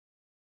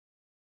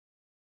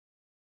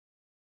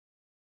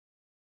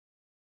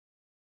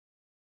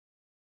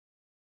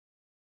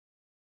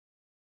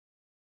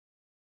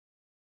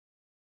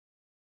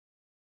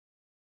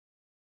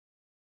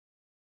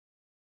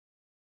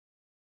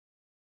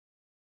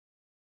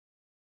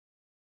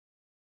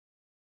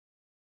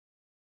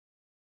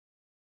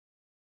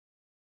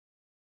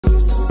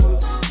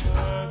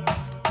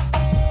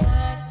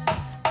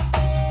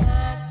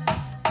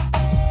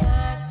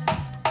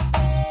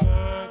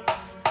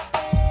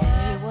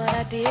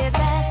did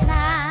last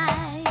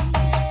night.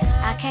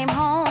 I came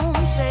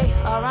home, say,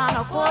 around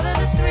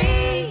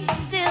 2:45,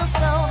 still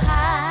so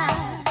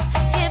high,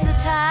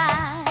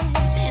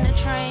 hypnotized in a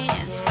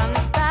trance from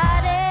this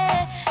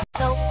body.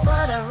 So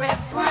buttery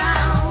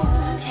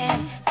brown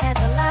and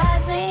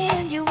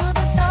tantalizing, you would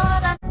have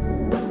thought I...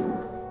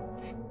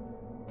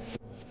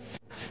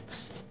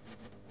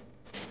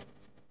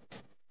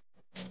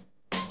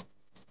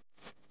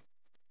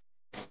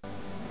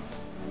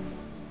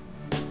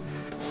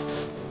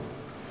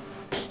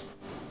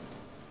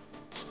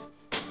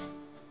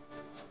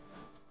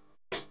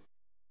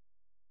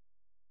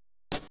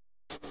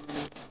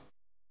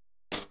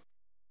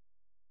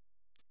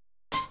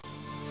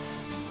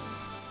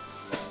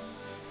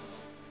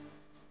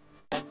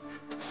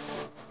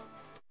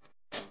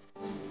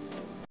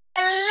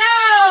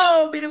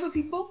 Hello, beautiful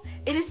people.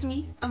 It is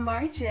me,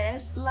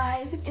 AmariJasz,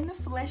 live in the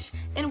flesh,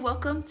 and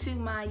welcome to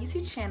my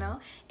YouTube channel.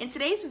 In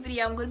today's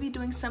video, I'm going to be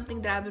doing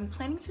something that I've been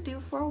planning to do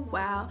for a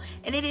while,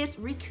 and it is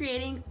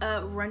recreating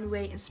a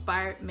runway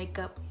inspired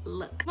makeup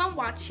look. I'm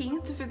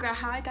watching to figure out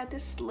how I got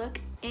this look,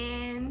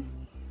 and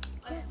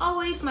as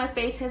always, my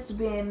face has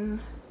been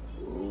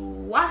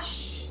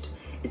washed,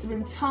 it's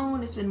been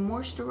toned, it's been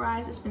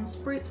moisturized, it's been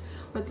spritzed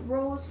with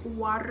rose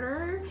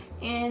water,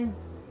 and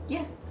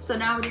yeah, so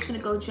now we're just gonna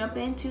go jump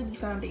into the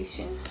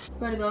foundation.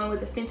 We're gonna go in with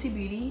the Fenty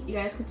Beauty. You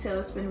guys can tell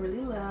it's been really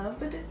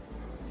loved.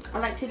 I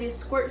like to just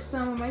squirt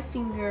some on my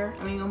finger,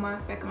 on my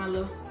back of my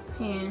little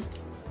hand.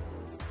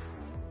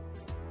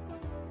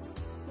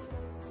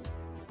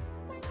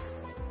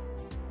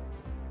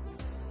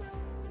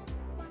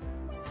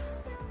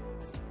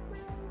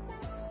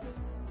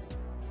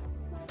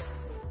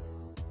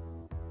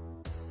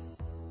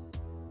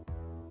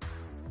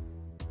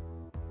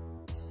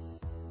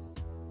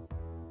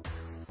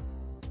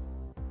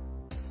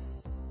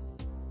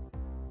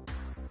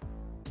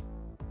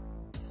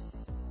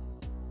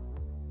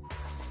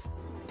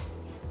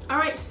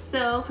 Alright,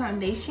 so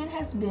foundation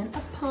has been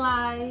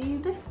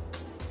applied.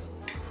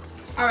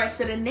 Alright,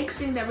 so the next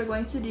thing that we're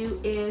going to do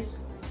is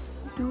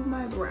do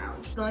my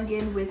brows. Going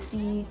in with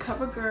the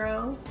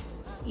CoverGirl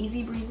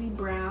Easy Breezy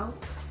Brow.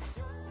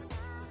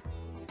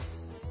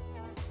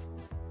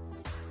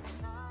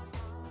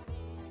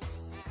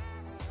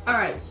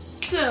 Alright,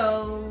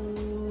 so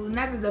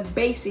now that the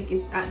basic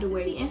is out the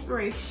way,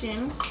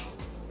 inspiration.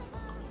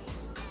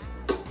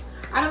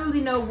 I don't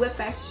really know what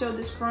fashion show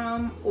this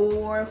from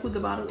or who the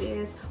model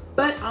is,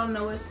 but all I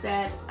know is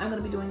that I'm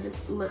gonna be doing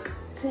this look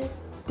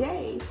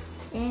today.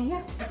 And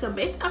yeah, so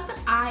based off the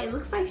eye, it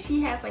looks like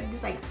she has like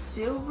this like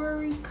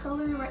silvery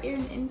color right here,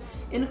 and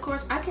of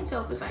course I can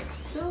tell if it's like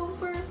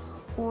silver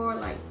or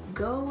like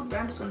gold, but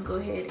I'm just gonna go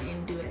ahead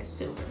and do it as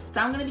silver.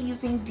 So I'm gonna be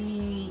using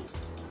the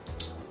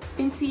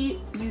Fenty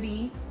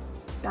Beauty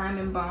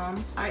Diamond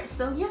Balm. All right,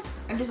 so yeah,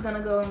 I'm just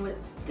gonna go in with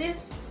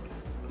this.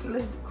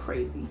 This is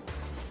crazy.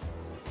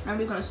 I'm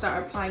just gonna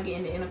start applying it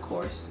in the inner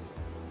course.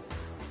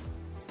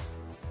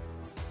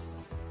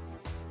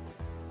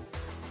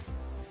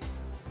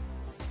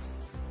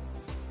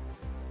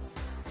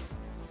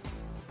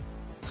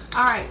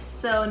 Alright,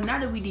 so now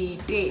that we did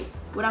that,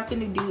 what I'm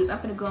finna do is I'm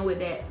finna go in with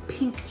that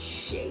pink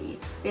shade,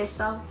 that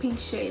soft pink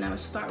shade, and I'm gonna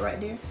start right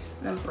there,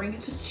 and I'm gonna bring it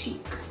to the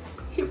cheek.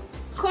 Here.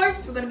 Of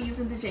course, we're gonna be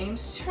using the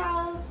James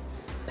Charles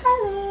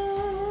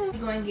palette.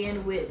 We're going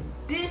in with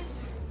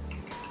this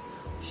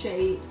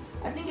shade.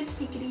 I think it's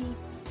Pinkity.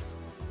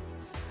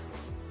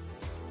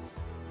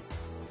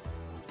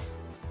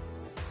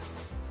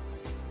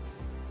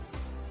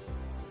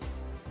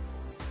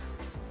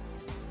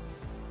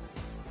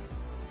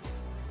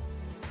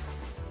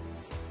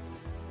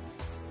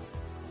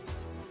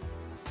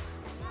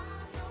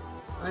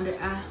 Under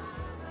eye.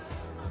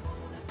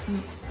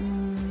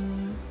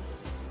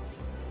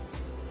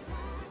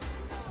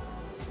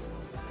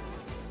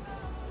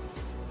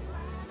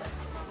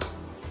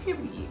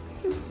 Period.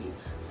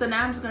 So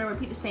now I'm just gonna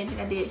repeat the same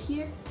thing I did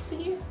here to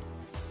here.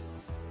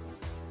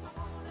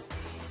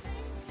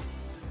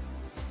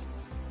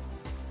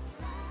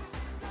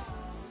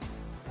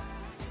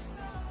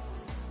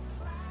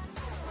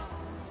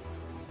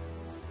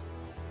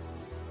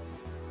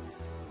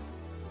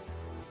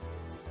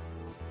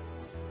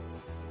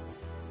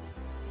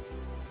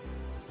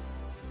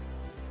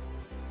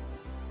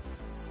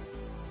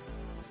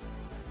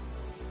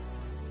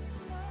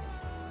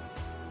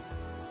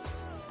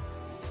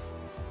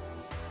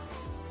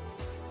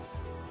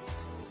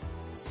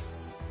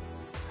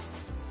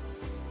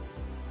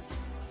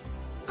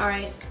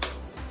 Alright,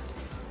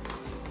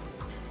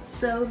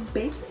 so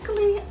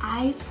basically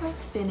eyes are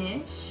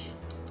finished.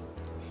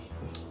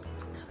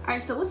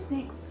 Alright, so what's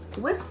next?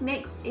 What's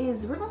next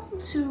is we're going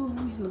to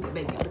look at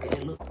baby, look at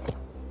it, look.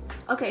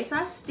 Okay, so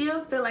I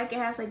still feel like it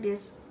has like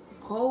this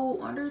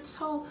gold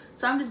undertone,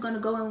 so I'm just gonna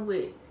go in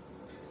with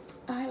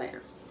a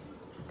highlighter.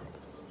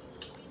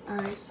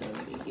 Alright, so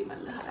let me get my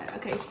little highlighter.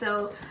 Okay,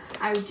 so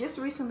I just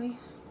recently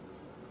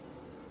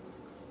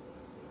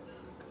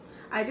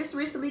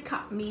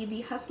caught me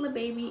the Hustler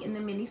Baby in the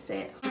mini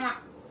set. And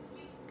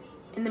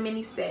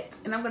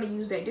I'm gonna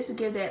use that just to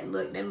give that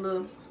look, that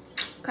little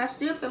Cause I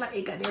still feel like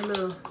it got that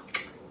little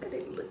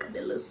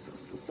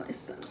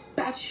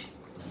patch.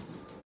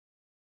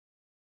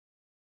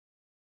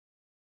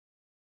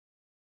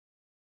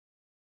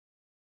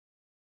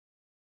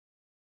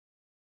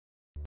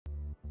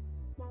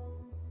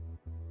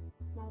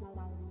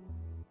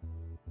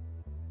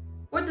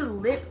 For the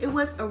lip, it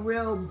was a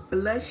real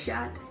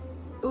bloodshot.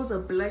 It was a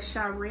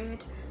bloodshot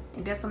red,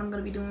 and that's what I'm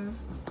gonna be doing.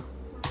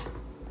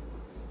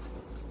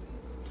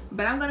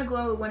 But I'm gonna go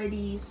in with one of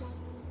these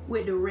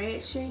with the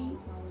red shade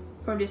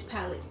from this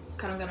palette,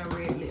 cause I'm gonna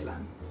red lip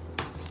line.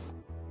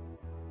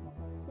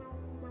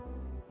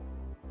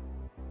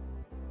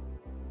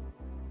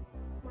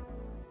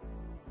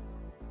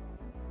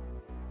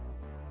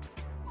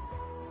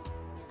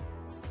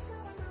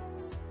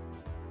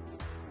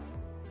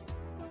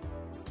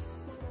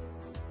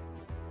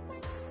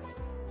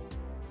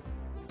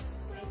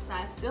 So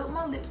I filled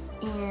my lips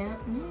in,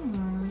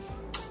 and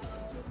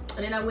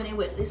then I went in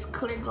with this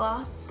clear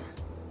gloss.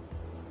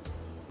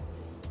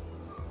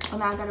 And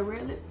now I got a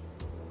red lip.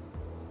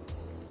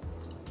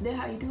 That's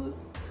how you do it.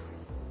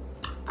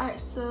 Alright,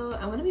 so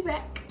I'm gonna be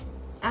back.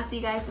 I'll see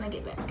you guys when I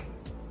get back.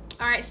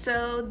 Alright,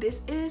 so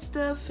this is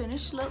the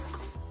finished look.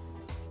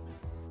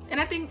 And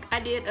I think I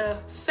did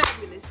a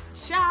fabulous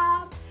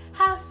job.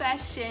 High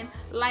fashion,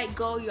 like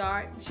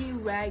Goyard,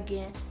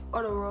 G-Wagon,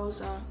 or the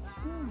Rosa.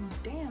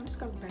 Damn, this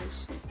got better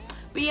shit.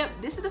 But yep,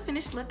 this is the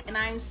finished look, and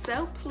I am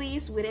so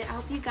pleased with it. I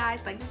hope you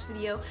guys like this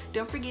video.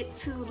 Don't forget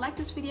to like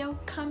this video,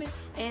 comment,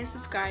 and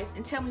subscribe,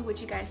 and tell me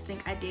what you guys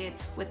think I did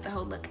with the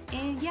whole look.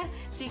 And yeah,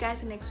 see you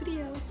guys in the next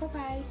video. Bye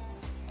bye.